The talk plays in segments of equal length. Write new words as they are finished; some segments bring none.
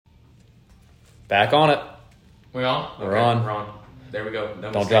Back on it. We on? We're on. We're on. There we go. No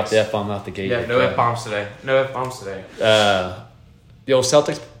Don't drop the F-bomb out the gate. Yeah, no F-bombs today. No F-bombs today. The old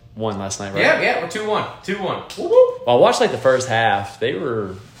Celtics won last night, right? Yeah, we're 2-1. 2-1. Woo-woo. Well, I watched the first half. They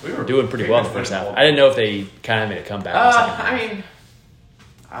were doing pretty well in the first half. I didn't know if they kind of made a comeback. I mean,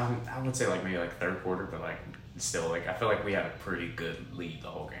 I would say maybe third quarter, but still I feel like we had a pretty good lead the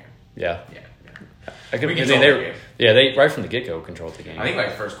whole game. Yeah. Yeah. They right from the get-go controlled the game. I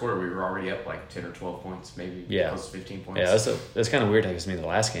think first quarter we were already up 10 or 12 points, maybe close to 15 points. Yeah, that's kind of weird because the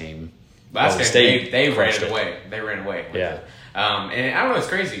last game. They ran away. They ran away. Yeah. And I don't know, it's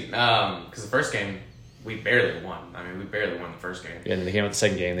crazy because the first game we barely won. I mean, we barely won the first game. Yeah, and then they came out the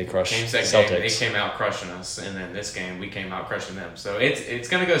second game. They crushed Celtics. Game, they came out crushing us, and then this game we came out crushing them. So it's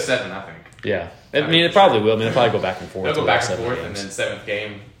going to go 7, I think. Yeah, I mean it probably will. I mean they'll probably go back and forth. They'll go back and forth, and then 7th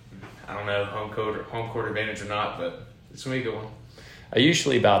game. I don't know home court advantage or not, but it's going to be a good one. I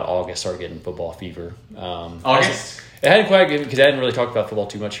usually about August start getting football fever. August? It hadn't quite given because I hadn't really talked about football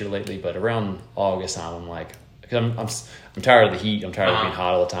too much here lately, but around August time I'm like, because I'm tired of the heat. I'm tired of being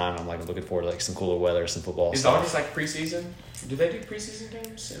hot all the time. I'm looking forward to some cooler weather, some football. Is stuff. August preseason? Do they do preseason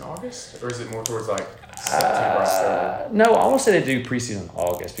games in August, or is it more towards September? No, I want to say they do preseason in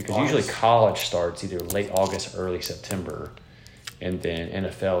August because usually college starts either late August, early September. And then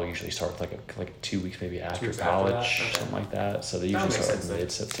NFL usually starts like 2 weeks maybe after college, something like that. So they usually start in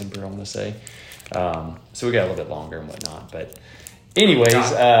mid-September, I want to say. So we got a little bit longer and whatnot. But anyways.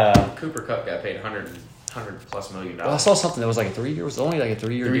 Cooper Kupp got paid $100+ million. Well, I saw something that was a 3 year. Was it only a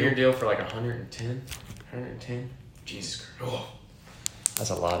 3-year deal? 3-year deal for 110. Jesus Christ. Oh.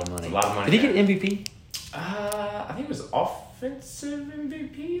 That's a lot of money. That's a lot of money. Did he get MVP? I think it was offensive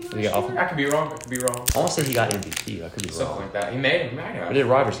MVP last year. I could be wrong. I want to say he got MVP. I could be wrong. Something like that. He may have. But did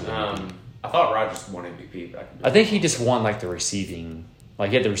Rodgers get MVP? I thought Rodgers won MVP. But I think he just won the receiving.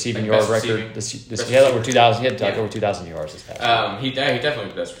 He had the receiving yard record. He had over 2,000. He had over 2,000 yards this past year. He definitely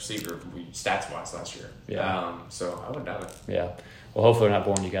was the best receiver stats wise last year. Yeah. So I wouldn't doubt it. Yeah. Well, hopefully we're not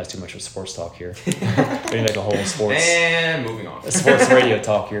boring you guys too much with sports talk here. We need a whole sports. And moving on. Sports radio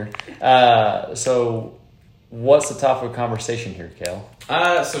talk here. So, what's the topic of conversation here, Kel?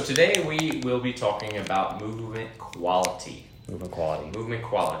 So today we will be talking about movement quality. Movement quality,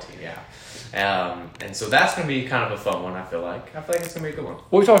 yeah. And so that's going to be kind of a fun one, I feel like. I feel like it's going to be a good one.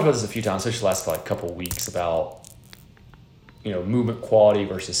 Well, we talked about this a few times, especially the last a couple of weeks about, movement quality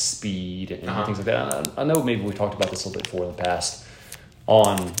versus speed and things like that. I know maybe we talked about this a little bit before in the past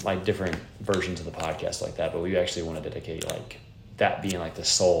on different versions of the podcast like that, but we actually want to dedicate that being the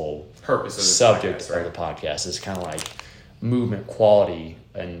sole purpose of the subject podcast, right? of the podcast is kind of movement quality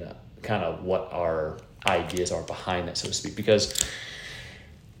and kind of what our ideas are behind that, so to speak. Because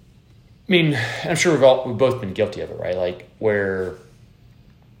I'm sure we've both been guilty of it, right? Where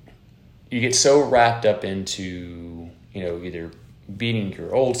you get so wrapped up into either beating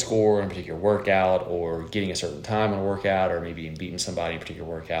your old score in a particular workout or getting a certain time in a workout or maybe beating somebody in a particular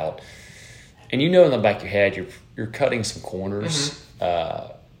workout. And in the back of your head, you're cutting some corners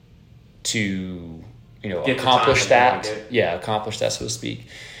to accomplish that. Yeah, accomplish that, so to speak.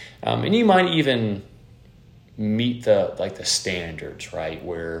 And you might even meet the standards, right?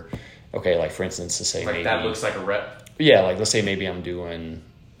 Where, okay, for instance, to say maybe that looks like a rep. Yeah, let's say maybe I'm doing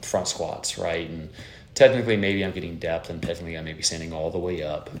front squats, right? And technically, maybe I'm getting depth, and technically, I may be standing all the way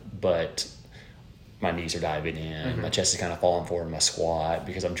up, but my knees are diving in, my chest is kind of falling forward in my squat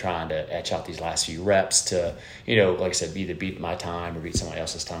because I'm trying to etch out these last few reps to, like I said, either beat my time or beat somebody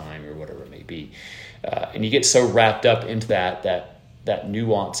else's time or whatever it may be. And you get so wrapped up into that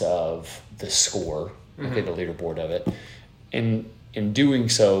nuance of the score, okay, the leaderboard of it, and in doing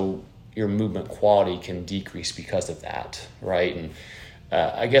so, your movement quality can decrease because of that, right? And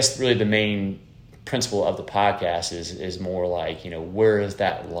I guess really the main principle of the podcast is more where is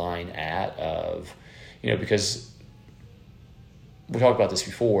that line at of, because we talked about this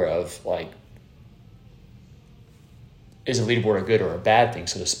before of is a leaderboard a good or a bad thing,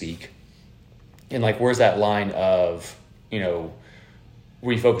 so to speak? And where's that line of,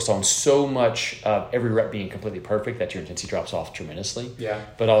 where you focus on so much of every rep being completely perfect that your intensity drops off tremendously. Yeah.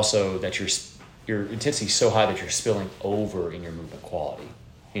 But also that your intensity is so high that you're spilling over in your movement quality.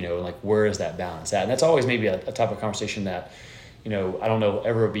 Where is that balance at? And that's always maybe a type of conversation that, I don't know,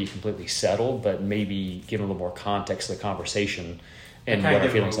 ever be completely settled, but maybe give a little more context to the conversation and what our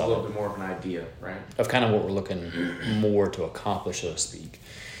feelings are. A little bit more of an idea, right? Of kind of what we're looking more to accomplish, so to speak.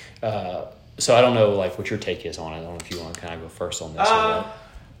 So I don't know, what your take is on it. I don't know if you want to kind of go first on this.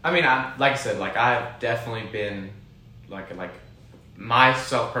 Like I said, I've definitely been,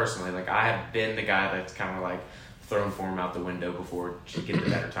 myself personally, I have been the guy that's kind of thrown form out the window before to get the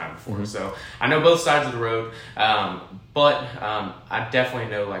better time before. So I know both sides of the road, but I definitely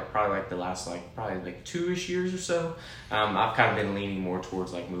know probably the last 2-ish years or so, I've kind of been leaning more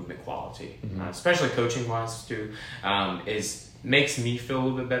towards movement quality, especially coaching wise too. Makes me feel a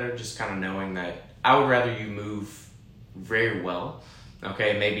little bit better just kind of knowing that I would rather you move very well.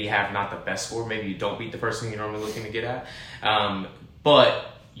 Okay, maybe have not the best score. Maybe you don't beat the person you're normally looking to get at. But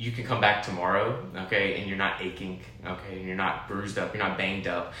you can come back tomorrow, okay, and you're not aching, okay, and you're not bruised up, you're not banged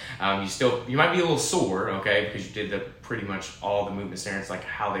up. You might be a little sore, okay, because you did pretty much all the movement standards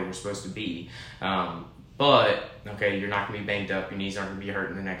how they were supposed to be. But, okay, you're not going to be banged up. Your knees aren't going to be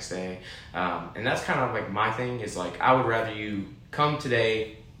hurting the next day. And that's kind of my thing is I would rather you come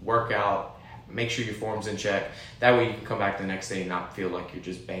today, work out, make sure your form's in check. That way you can come back the next day and not feel like you're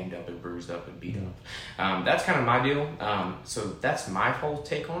just banged up and bruised up and beat up. That's kind of my deal. So that's my whole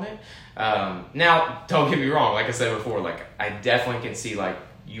take on it. Now, don't get me wrong. Like I said before, I definitely can see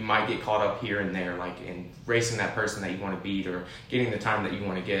you might get caught up here and there, in racing that person that you want to beat or getting the time that you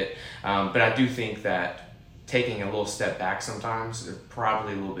want to get. But I do think that taking a little step back sometimes is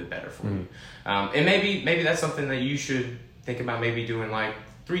probably a little bit better for you. And maybe that's something that you should think about maybe doing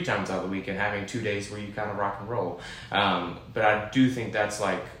 3 times out of the week and having 2 days where you kind of rock and roll. But I do think that's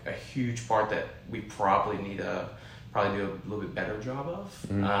a huge part that we probably need to do a little bit better job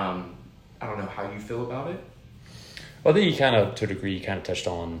of. I don't know how you feel about it. Well, I think to a degree, you kind of touched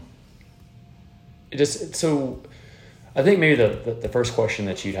on it. So I think maybe the first question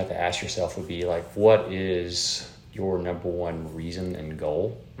that you'd have to ask yourself would be what is your number one reason and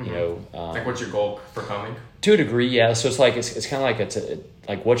goal? You know, what's your goal for coming? To a degree, yeah. So it's kind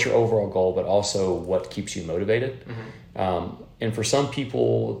of what's your overall goal, but also what keeps you motivated. And for some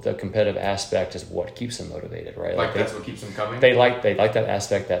people, the competitive aspect is what keeps them motivated, right? That's what keeps them coming. They like that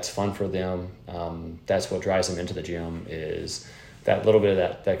aspect. That's fun for them. That's what drives them into the gym. Is that little bit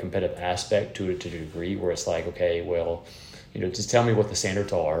of that competitive aspect to a degree where it's okay, well, just tell me what the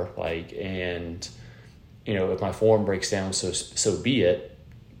standards are, and if my form breaks down, so be it.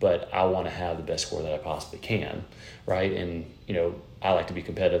 But I want to have the best score that I possibly can, right? And I like to be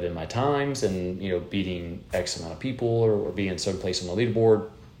competitive in my times, and beating X amount of people or being certain place on the leaderboard.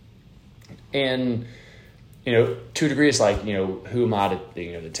 And to a degree, it's who am I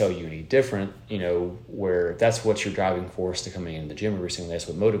to tell you any different? Where that's what your driving force to coming into the gym every single day. That's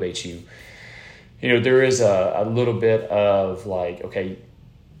what motivates you. There is a little bit of okay,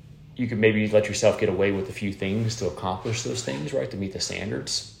 you can maybe let yourself get away with a few things to accomplish those things, right? To meet the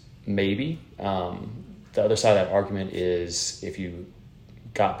standards, maybe. The other side of that argument is if you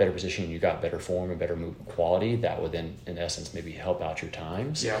got better position, you got better form and better movement quality, that would then, in essence, maybe help out your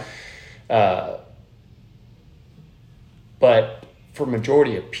times. Yeah. But for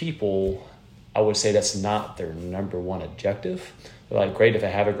majority of people, I would say that's not their number one objective. Great if I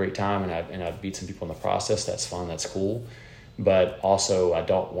have a great time and I beat some people in the process, that's fun, that's cool. But also, I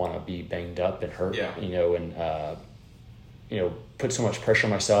don't want to be banged up and hurt, and put so much pressure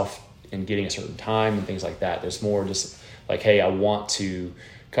on myself in getting a certain time and things like that. There's more just hey, I want to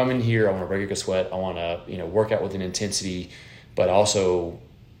come in here, I want to break a good sweat, I want to work out with an intensity, but also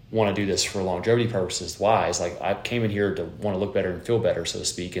want to do this for longevity purposes. Wise, I came in here to want to look better and feel better, so to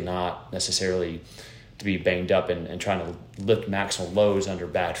speak, and not necessarily to be banged up and trying to lift maximal loads under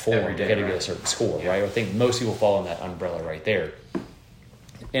bad form to get a certain score, right? I think most people fall in that umbrella right there.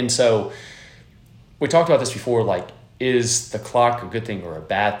 And so we talked about this before, is the clock a good thing or a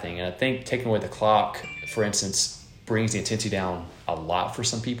bad thing? And I think taking away the clock, for instance, brings the intensity down a lot for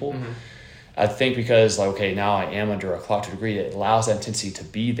some people. I think because now I am under a clock to a degree, it allows that intensity to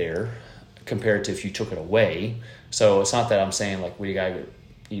be there compared to if you took it away. So it's not that I'm saying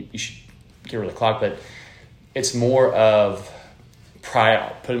you should get rid of the clock, but it's more of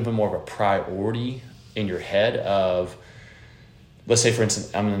putting more of a priority in your head of, let's say for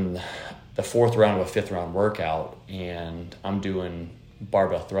instance, I'm in the 4th round of a 5th round workout and I'm doing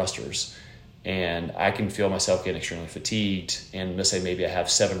barbell thrusters and I can feel myself getting extremely fatigued, and let's say maybe I have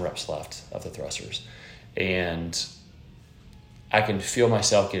 7 reps left of the thrusters and I can feel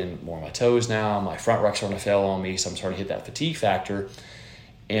myself getting more on my toes now, my front rack's starting to fail on me, so I'm starting to hit that fatigue factor.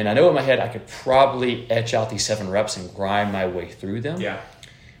 And I know in my head I could probably etch out these 7 reps and grind my way through them. Yeah.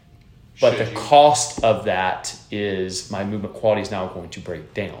 But the cost of that is my movement quality is now going to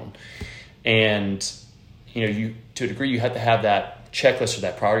break down. And, you to a degree, you have to have that checklist or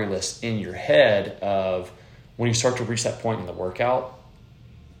that priority list in your head of when you start to reach that point in the workout,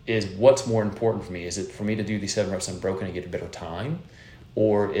 is what's more important for me? Is it for me to do these 7 reps unbroken and get a better time?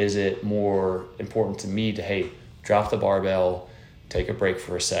 Or is it more important to me to, hey, drop the barbell, take a break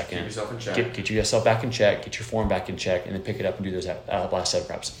for a second. Keep yourself in check. Get yourself back in check, get your form back in check, and then pick it up and do those last set of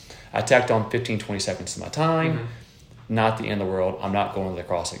reps. I tacked on 15, 20 seconds to my time. Mm-hmm. Not the end of the world. I'm not going to the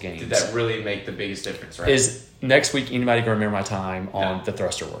CrossFit Games. Did that really make the biggest difference, right? Is next week anybody going to remember my time on the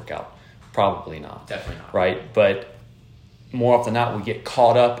thruster workout? Probably not. Definitely not. Right? But more often than not, we get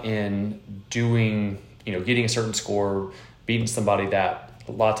caught up in doing, getting a certain score, beating somebody that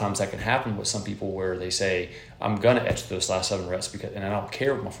a lot of times that can happen with some people where they say, I'm going to etch those last 7 reps and I don't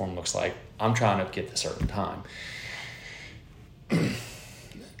care what my form looks like. I'm trying to get the certain time.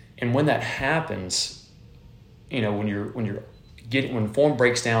 And when that happens, when form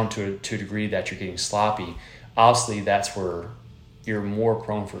breaks down to a degree that you're getting sloppy, obviously that's where you're more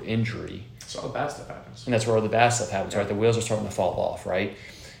prone for injury. That's all the bad stuff happens. And that's where all the bad stuff happens, right? The wheels are starting to fall off, right?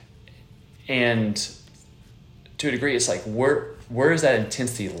 And to a degree, it's like, where is that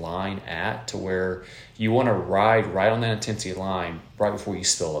intensity line at to where you want to ride right on that intensity line right before you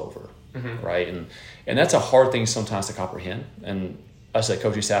spill over, right? And that's a hard thing sometimes to comprehend. And us as a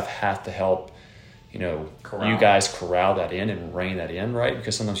coaching staff have to help, you guys corral that in and rein that in, right?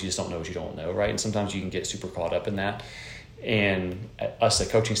 Because sometimes you just don't know what you don't know, right? And sometimes you can get super caught up in that. And us, the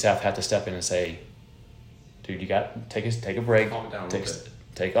coaching staff, have to step in and say, dude, you got take a break, calm down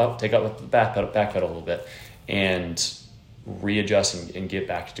take up the back pedal a little bit, and readjust and get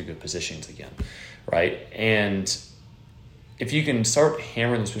back to good positions again, right? And if you can start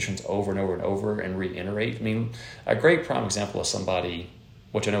hammering those positions over and over and over and reiterate, I mean, a great prime example of somebody,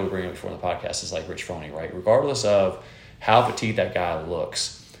 which I know we bring up before in the podcast, is like Rich Froning, right? Regardless of how fatigued that guy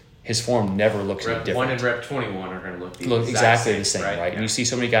looks, his form never looks any different. 1 and rep 21 are going to look exactly the same, right? Yeah. And you see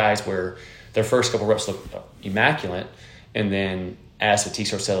so many guys where their first couple reps look immaculate, and then as fatigue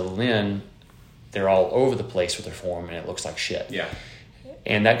starts settling in, they're all over the place with their form, and it looks like shit. Yeah.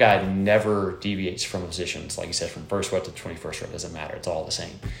 And that guy never deviates from positions, like you said, from first rep to 21st rep. Doesn't matter. It's all the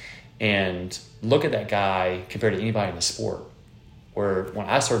same. And look at that guy compared to anybody in the sport. Where when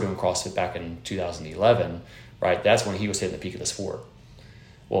I started doing CrossFit back in 2011, right, that's when he was hitting the peak of the sport.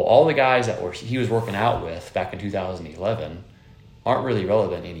 Well, all the guys that he was working out with back in 2011 aren't really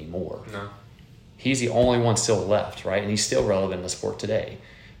relevant anymore. No. He's the only one still left, right? And he's still relevant in the sport today,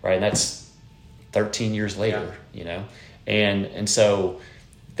 right? And that's 13 years later, And so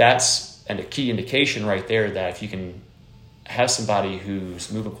that's a key indication right there that if you can have somebody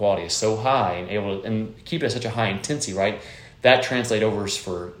whose movement quality is so high and able to, and keep it at such a high intensity, right? That translates over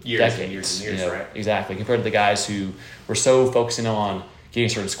for years decades. And years and years, right? Exactly. Compared to the guys who were so focusing on getting a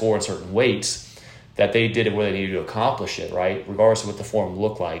certain score and certain weights that they did it where they needed to accomplish it, right? Regardless of what the form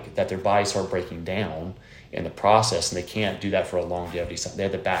looked like, that their bodies start breaking down in the process, and they can't do that for a longevity. So they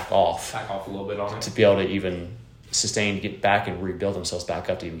had to back off a little bit on it to be able to even sustain, to get back and rebuild themselves back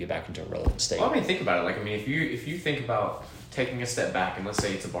up to even get back into a relevant state. Well, I mean, think about it. If you think about taking a step back, and let's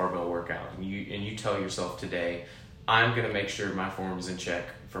say it's a barbell workout, and you tell yourself today, I'm going to make sure my form is in check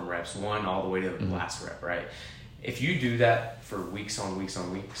from reps 1 all the way to the last rep, right? If you do that for weeks on weeks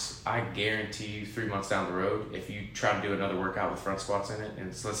on weeks, I guarantee you 3 months down the road, if you try to do another workout with front squats in it,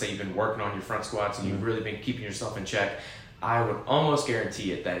 and so let's say you've been working on your front squats and you've really been keeping yourself in check, I would almost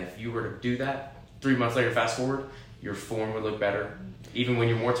guarantee it that if you were to do that, 3 months later, fast forward, your form would look better, even when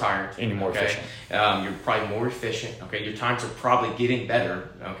you're more tired. And you're more efficient. You're probably more efficient, okay? Your times are probably getting better,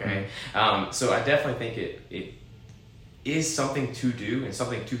 okay? So I definitely think it is something to do and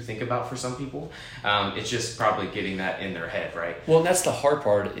something to think about for some people. It's just probably getting that in their head, right? Well, and that's the hard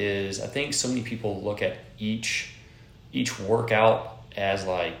part is I think so many people look at each workout as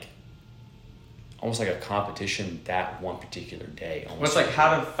like almost like a competition that one particular day. Well, it's like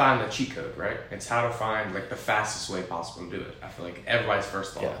how to find the cheat code, right? It's how to find like the fastest way possible to do it. I feel like everybody's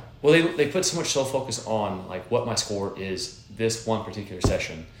first thought. Yeah. Well, they put so much self-focus on like what my score is this one particular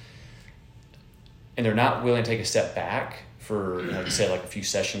session, and they're not willing to take a step back for, like you said, like a few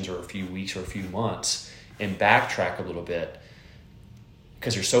sessions or a few weeks or a few months and backtrack a little bit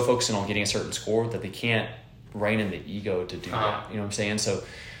because they're so focused on getting a certain score that they can't rein in the ego to do that. You know what I'm saying? So,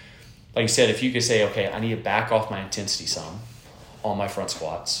 like you said, if you could say, okay, I need to back off my intensity some on my front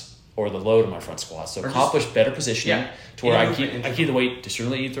squats or the load on my front squats to accomplish better positioning to where I keep the weight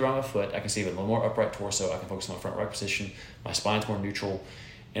distributed either around my foot. I can see a little more upright torso. I can focus on my front right position. My spine's more neutral.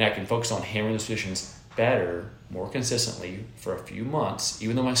 And I can focus on hammering those positions better, more consistently for a few months,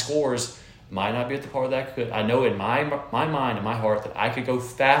 even though my scores might not be at the par that I could. I know in my mind and my heart that I could go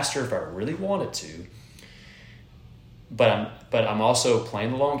faster if I really wanted to. But I'm also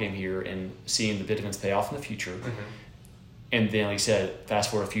playing the long game here and seeing the dividends pay off in the future. And then, like I said,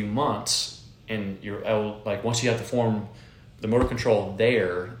 fast forward a few months, and you're like once you have to form the motor control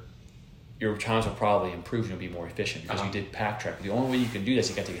there, your times will probably improve and you'll be more efficient because you did pack track. The only way you can do this,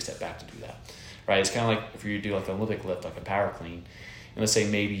 you got to take a step back to do that, right? It's kind of like if you do like an Olympic lift, like a power clean, and let's say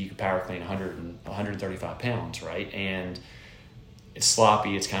maybe you can power clean 135 pounds, right? And it's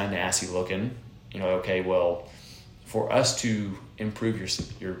sloppy, it's kind of nasty looking. Okay, well, for us to improve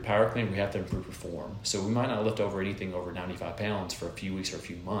your power clean, we have to improve your form. So we might not lift over anything over 95 pounds for a few weeks or a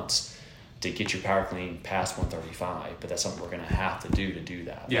few months to get your power clean past 135, but that's something we're going to have to do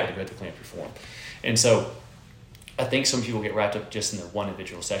that. Yeah. Right? To clean up your form. And so I think some people get wrapped up just in their one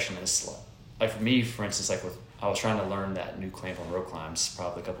individual session. And it's like for me, for instance, I was trying to learn that new clamp on rope climbs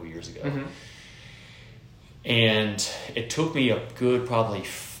probably a couple of years ago. Mm-hmm. And it took me a good probably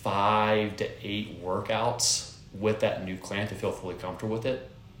 5 to 8 workouts with that new clamp to feel fully comfortable with it.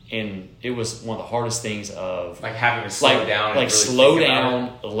 And it was one of the hardest things of like having to slow down, really slow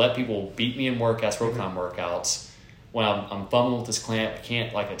down, let people beat me in workouts, rope climb workouts. When I'm fumbling with this clamp, I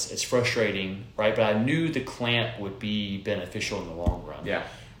can't it's frustrating, right? But I knew the clamp would be beneficial in the long run,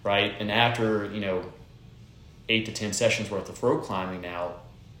 right? And after 8 to 10 sessions worth of rope climbing, now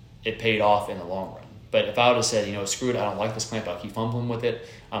it paid off in the long run. But if I would have said, screw it, I don't like this clamp, I'll keep fumbling with it,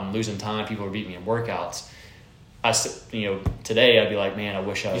 I'm losing time, people are beating me in workouts. Today I'd be like, man, I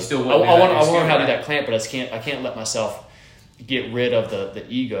wish I want to learn how to do that clamp, but I can't let myself get rid of the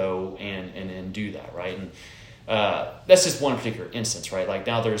ego and do that, right? And that's just one particular instance, right? Like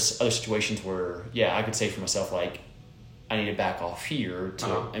now there's other situations where, I could say for myself, like, I need to back off here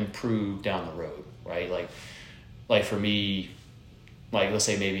to improve down the road, right? Like for me, like let's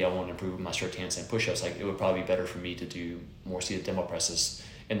say maybe I want to improve my strict handstand push-ups, like it would probably be better for me to do more seated demo presses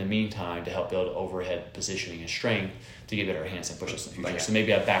in the meantime to help build overhead positioning and strength to get better handstand push-ups in the future. So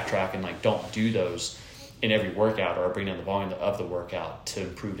maybe I backtrack and don't do those in every workout, or bring down the volume of the workout to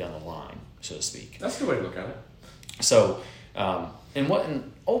improve down the line, so to speak. That's a good way to look at it. So,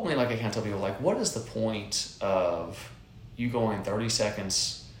 and ultimately, like I kind of tell people, what is the point of you going 30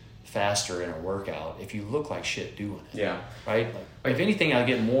 seconds faster in a workout if you look like shit doing it? Yeah. Right? Like if anything, I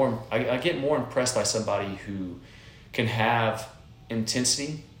get more impressed by somebody who can have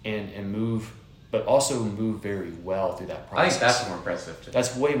intensity and move, but also move very well through that process. I think that's more impressive too.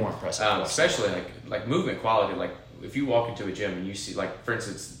 That's way more impressive. Especially like movement quality. Like if you walk into a gym and you see, like for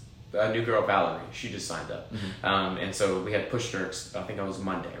instance, a new girl, Valerie, she just signed up. Mm-hmm. And so we had push jerks, I think it was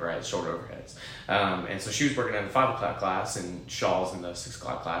Monday, right? Shoulder overheads. And so she was working in the 5 o'clock class, and Shaw's in the 6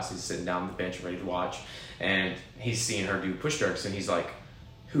 o'clock class. He's sitting down on the bench ready to watch. And he's seeing her do push jerks, and he's like,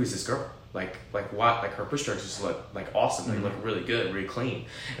 who is this girl? Like what? Like her push jerks just look like awesome. They look really good, really clean.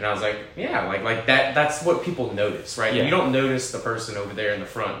 And I was like, yeah, like that's what people notice, right? Yeah. You don't notice the person over there in the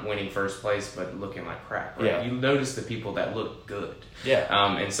front winning first place but looking like crap, right? Yeah. You notice the people that look good. Yeah.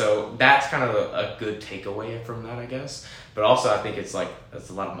 And so that's kind of a good takeaway from that, I guess. But also I think it's a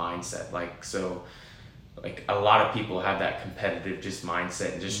lot of mindset. Like a lot of people have that competitive just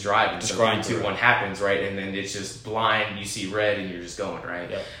mindset and just drive. And just so grind 2, 1 happens, right? And then it's just blind. You see red and you're just going, right?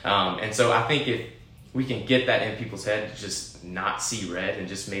 Yep. And so I think if we can get that in people's head, just not see red and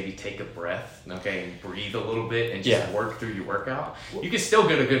just maybe take a breath, okay, and breathe a little bit and just work through your workout, you can still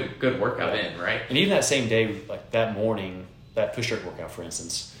get a good workout in, right? And even that same day, like that morning, that push jerk workout, for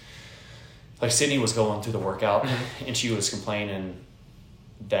instance, like Sydney was going through the workout and she was complaining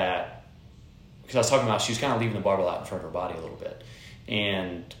that, because I was talking about, she was kind of leaving the barbell out in front of her body a little bit.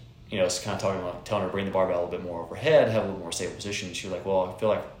 And, it's kind of talking about telling her to bring the barbell a little bit more overhead, have a little more stable position. She was like, well, I feel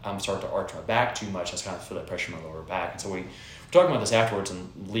like I'm starting to arch my back too much. I just kind of feel that pressure in my lower back. And so we were talking about this afterwards,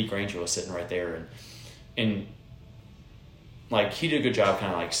 and Lee Granger was sitting right there. And like, he did a good job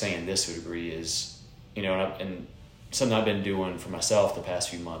kind of like saying this to a degree is, and something I've been doing for myself the past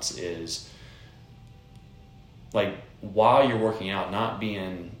few months is, like, while you're working out,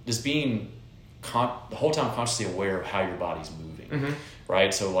 being the whole time consciously aware of how your body's moving,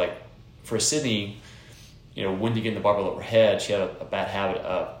 right? So like for Sydney, when you get in the barbell overhead, she had a bad habit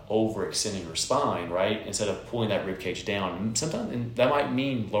of overextending her spine, right? Instead of pulling that rib cage down. Sometimes that might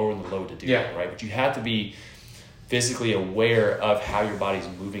mean lowering the load to do that, right? But you have to be physically aware of how your body's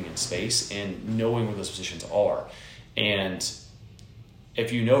moving in space and knowing where those positions are. And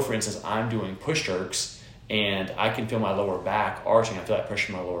if for instance, I'm doing push jerks, and I can feel my lower back arching, I feel that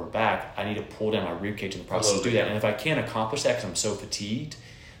pressure in my lower back, I need to pull down my rib cage in the process to do that. And if I can't accomplish that because I'm so fatigued,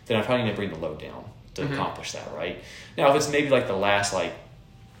 then I probably need to bring the load down to accomplish that, right? Now, if it's maybe like the last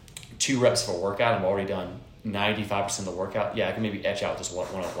 2 reps of a workout, I've already done 95% of the workout, I can maybe etch out just one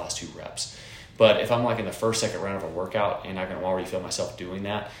of the last 2 reps. But if I'm like in the first, second round of a workout and I can already feel myself doing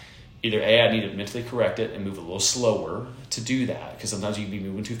that, either A, I need to mentally correct it and move a little slower to do that, because sometimes you can be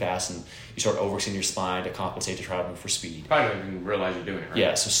moving too fast and you start overextending your spine to compensate to try to move for speed. Probably don't even realize you're doing it, right?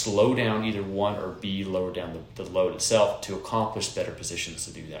 Yeah, so slow down either one, or B, lower down the load itself to accomplish better positions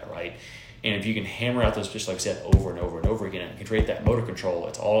to do that, right? And if you can hammer out those positions, like I said, over and over and over again, and can create that motor control,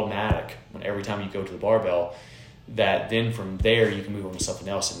 it's automatic when every time you go to the barbell, that then from there you can move on to something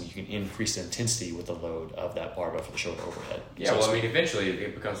else and you can increase the intensity with the load of that barbell for the shoulder overhead. Yeah, so well, I mean, eventually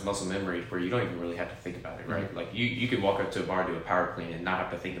it becomes muscle memory where you don't even really have to think about it, right? Mm-hmm. Like you could walk up to a bar, do a power clean, and not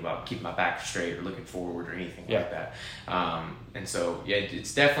have to think about keeping my back straight or looking forward or anything like that. And so, yeah,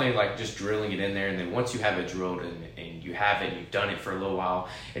 it's definitely like just drilling it in there. And then once you have it drilled and you have it and you've done it for a little while,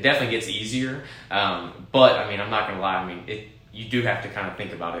 it definitely gets easier. But I mean, I'm not going to lie. I mean, you do have to kind of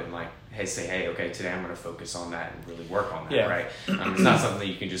think about it and like, hey, okay, today I'm going to focus on that and really work on that, right? It's not something that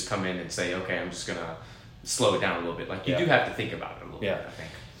you can just come in and say, okay, I'm just going to slow it down a little bit. Like, you do have to think about it a little bit, I think.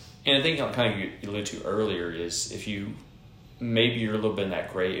 And I think kind of you alluded to earlier is if maybe you're a little bit in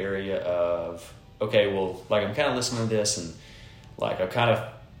that gray area of, okay, well, like I'm kind of listening to this and like I kind of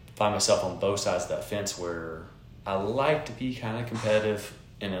find myself on both sides of that fence where I like to be kind of competitive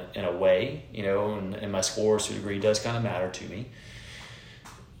in a way, you know, and my scores to a degree does kind of matter to me.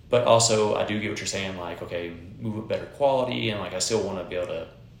 But also, I do get what you're saying, like, okay, move with better quality, and like I still want to be able to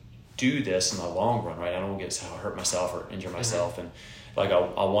do this in the long run, right? I don't want to hurt myself or injure myself, and like I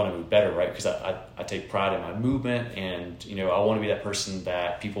want to move better, right? Because I take pride in my movement, and you know I want to be that person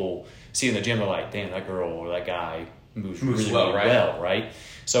that people see in the gym. They're like, damn, that girl or that guy moves really well, right?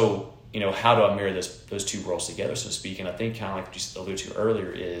 So you know, how do I marry those two worlds together, so to speak? And I think kind of like you alluded to earlier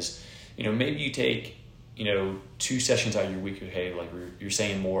is, you know, maybe you take 2 sessions out of your week, okay, like you're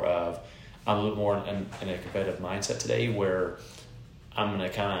saying more of, I'm a little more in a competitive mindset today where I'm going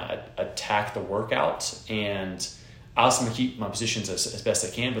to kind of attack the workout and I also going to keep my positions as best I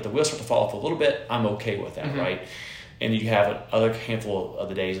can, but the wheels start to fall off a little bit, I'm okay with that, right? And you have another handful of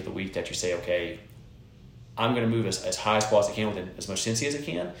the days of the week that you say, okay, I'm going to move as high as possible as I can with as much intensity as I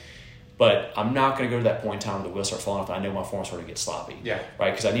can, but I'm not going to go to that point in time where the wheels start falling off and I know my form sort of gets sloppy, right?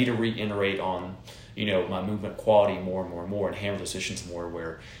 Because I need to reiterate on my movement quality more and more and more and hammer those positions more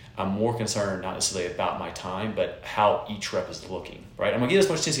where I'm more concerned not necessarily about my time, but how each rep is looking, right? I'm going to get as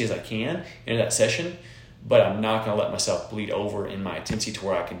much intensity as I can in that session, but I'm not going to let myself bleed over in my intensity to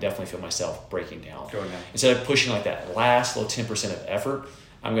where I can definitely feel myself breaking down. Instead of pushing like that last little 10% of effort,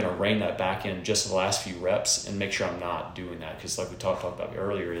 I'm going to rein that back in just the last few reps and make sure I'm not doing that. Because like we talked about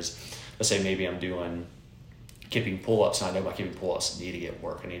earlier is, let's say maybe I'm doing kipping pull-ups, and I know my kipping pull-ups need to get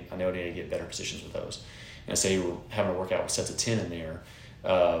work. I know I need to get better positions with those. And say we're having a workout with sets of 10 in there,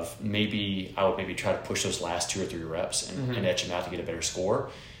 of maybe I would try to push those last 2 or 3 reps and etch them out to get a better score.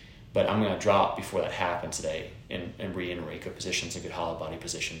 But I'm going to drop before that happens today and reiterate good positions and good hollow body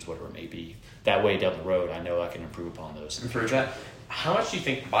positions, whatever it may be. That way down the road, I know I can improve upon those. Improve that. How much do you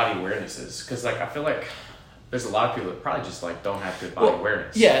think body awareness is? Because like I feel like there's a lot of people that probably just like don't have good body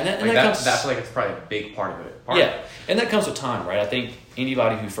awareness. Yeah, and that comes, I feel like it's probably a big part of it. And that comes with time, right? I think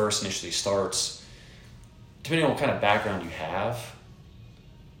anybody who first initially starts, depending on what kind of background you have,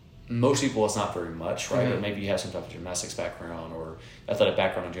 most people it's not very much, right? Or maybe you have some type of gymnastics background or athletic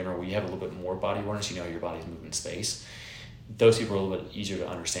background in general where you have a little bit more body awareness, you know your body's moving in space. Those people are a little bit easier to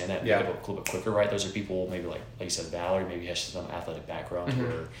understand that, a little bit quicker, right? Those are people maybe like you said, Valerie, maybe has some athletic background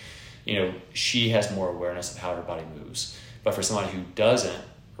where, she has more awareness of how her body moves. But for somebody who doesn't,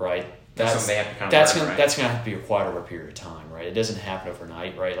 right, that's going to have to be acquired over a period of time, right? It doesn't happen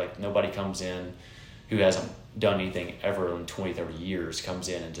overnight, right? Like nobody comes in who hasn't done anything ever in 20, 30 years, comes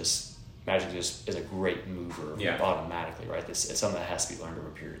in and just magically just is a great mover automatically, right? It's something that has to be learned over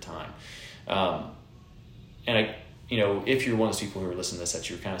a period of time. And if you're one of those people who are listening to this, that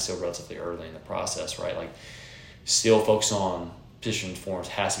you're kind of still relatively early in the process, right? Like still focus on position forms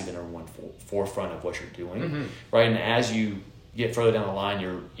has to be the number one forefront of what you're doing, right? And as you get further down the line,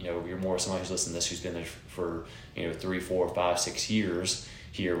 you're more somebody who's listening to this who's been there for 3, 4, 5, 6 years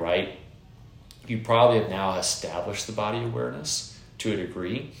here, right? You probably have now established the body awareness to a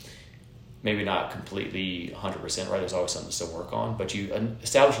degree, maybe not completely 100%, right? There's always something to still work on, but you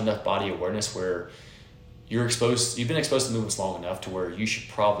establish enough body awareness where you've been exposed to movements long enough to where you should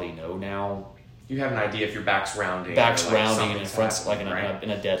probably know now. You have an idea if your back's rounding. In front, like in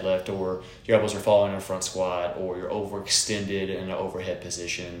a deadlift, or your elbows are falling in a front squat, or you're overextended in an overhead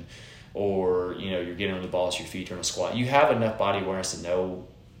position, or you're getting on the balls, your feet are in a squat. You have enough body awareness to know,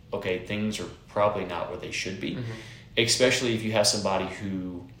 okay, things are probably not where they should be, especially if you have somebody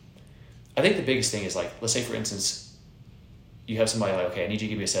who, I think the biggest thing is like, let's say for instance, you have somebody like, okay, I need you to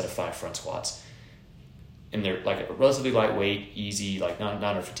give me a set of 5 front squats. And they're like relatively lightweight, easy, like not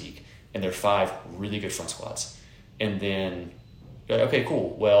under fatigue. and they're 5 really good front squats. And then, you're like, okay,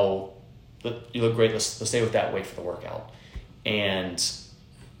 cool. Well, you look great. Let's stay with that weight for the workout. And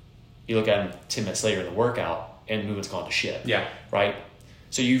you look at them 10 minutes later in the workout, and movement's gone to shit. Yeah. Right?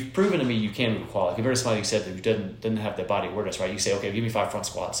 So you've proven to me you can move quality. Compared to somebody who said that who didn't have the body awareness, right? You say, okay, give me 5 front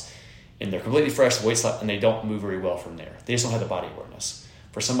squats, and they're completely fresh, the weight slap, and they don't move very well from there. They just don't have the body awareness.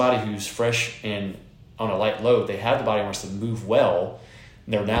 For somebody who's fresh and on a light load, they have the body awareness to move well.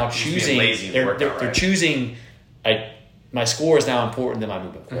 They're now choosing. They're choosing. My score is now important than my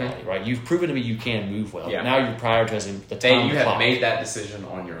movement quality, right? You've proven to me you can move well. Yeah. Now you're prioritizing the time. You have made that decision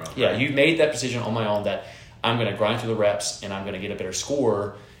on your own. Yeah, right? You've made that decision on my own that I'm going to grind through the reps and I'm going to get a better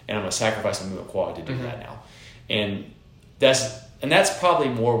score and I'm going to sacrifice my movement quality to do that now. And that's probably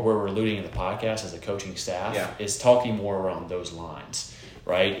more where we're alluding in the podcast as a coaching staff is talking more around those lines,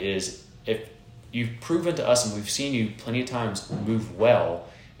 right? Is if you've proven to us and we've seen you plenty of times move well,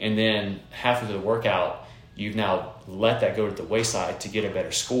 and then halfway through the workout, you've now let that go to the wayside to get a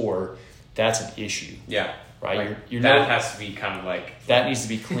better score, that's an issue. Yeah. Right? Like, that has to be kind of like... That needs to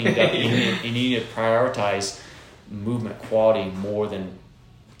be cleaned up. You need to prioritize movement quality more than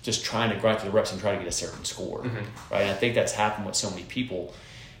just trying to grind through the reps and try to get a certain score. Right? And I think that's happened with so many people.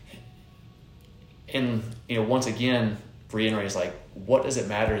 And, once again, reiterate is like, what does it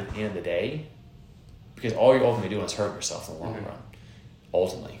matter at the end of the day? Because all you're ultimately doing is hurting yourself in the long run.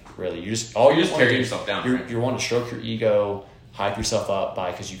 Ultimately, really. You just tearing yourself down. You want to stroke your ego, hype yourself up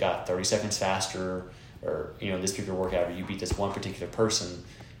because you got 30 seconds faster, or this particular workout, or you beat this one particular person,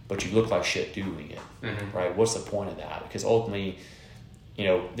 but you look like shit doing it. Right? What's the point of that? Because ultimately,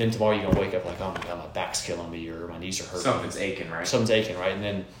 then tomorrow you're gonna wake up like, oh my god, my back's killing me, or my knees are hurting. Something's aching, right? Something's aching, right? And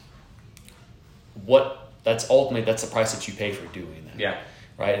then that's the price that you pay for doing that. Yeah.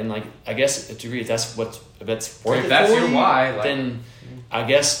 Right? And like, I guess to degree, if that's worth it. If that's your why, then I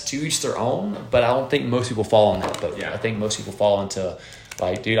guess to each their own. But I don't think most people fall in that boat. Yeah. I think most people fall into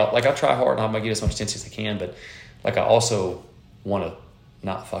like, dude, I try hard and I'm gonna get as much intensity as I can, but like I also want to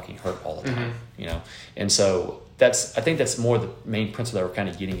not fucking hurt all the time, And so I think that's more the main principle that we're kind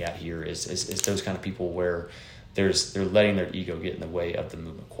of getting at here is those kind of people where they're letting their ego get in the way of the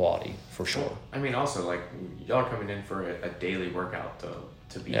movement quality for sure. Well, I mean, also like y'all are coming in for a daily workout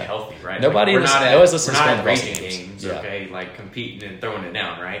to be healthy, right? Nobody we're not at racing games, okay? Like competing and throwing it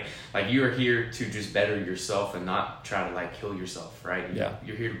down, right? Like you are here to just better yourself and not try to like kill yourself, right?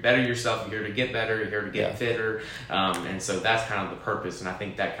 You're here to better yourself. You're here to get better. You're here to get fitter, and so that's kind of the purpose. And I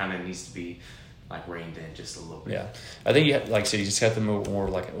think that kind of needs to be like reined in just a little bit. Yeah, I think you just have to move more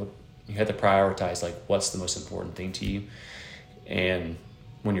like you have to prioritize like what's the most important thing to you, and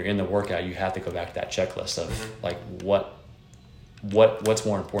when you're in the workout, you have to go back to that checklist of like what's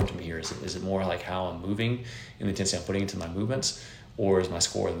more important to me here? Is it more like how I'm moving and the intensity I'm putting into my movements, or is my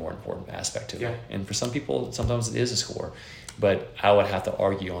score the more important aspect to it? And for some people, sometimes it is a score, but I would have to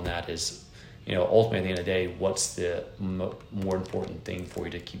argue on that is, ultimately at the end of the day, what's the more important thing for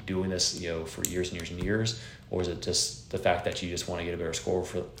you to keep doing this, for years and years and years, or is it just the fact that you just want to get a better score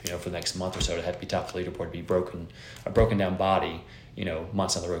for the next month or so to have to be top of the leaderboard, to be a broken down body,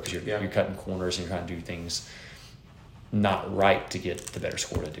 months down the road because you're cutting corners and you're trying to do things not right to get the better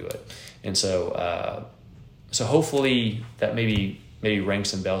score to do it. And so hopefully that maybe rang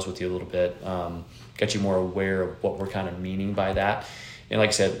some bells with you a little bit, got you more aware of what we're kind of meaning by that. And like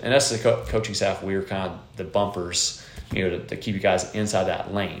I said, and us as the coaching staff, we're kind of the bumpers, to keep you guys inside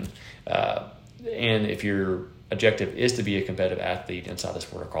that lane. And if your objective is to be a competitive athlete inside the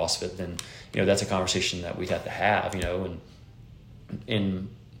sport of CrossFit, then, that's a conversation that we'd have to have, and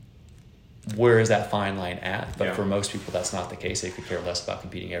where is that fine line at? But for most people, that's not the case. They could care less about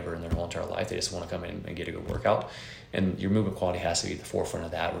competing ever in their whole entire life. They just want to come in and get a good workout. And your movement quality has to be at the forefront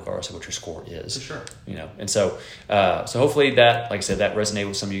of that, regardless of what your score is. For sure. And so hopefully that, like I said, that resonated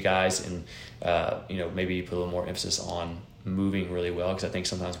with some of you guys, and maybe put a little more emphasis on moving really well, because I think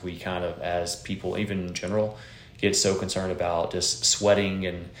sometimes we kind of, as people, even in general, get so concerned about just sweating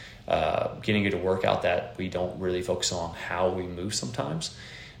and getting a good workout that we don't really focus on how we move sometimes.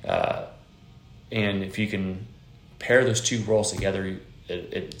 And if you can pair those two roles together,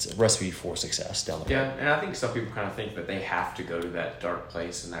 it's a recipe for success down the road. Yeah, and I think some people kind of think that they have to go to that dark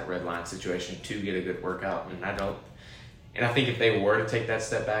place and that red line situation to get a good workout, and I don't. And I think if they were to take that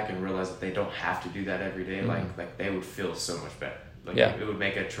step back and realize that they don't have to do that every day, like they would feel so much better. It would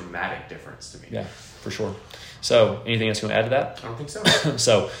make a dramatic difference to me. Yeah, for sure. So anything else you want to add to that? I don't think so.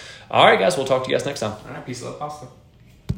 So, all right, guys, we'll talk to you guys next time. All right, peace, love, pasta.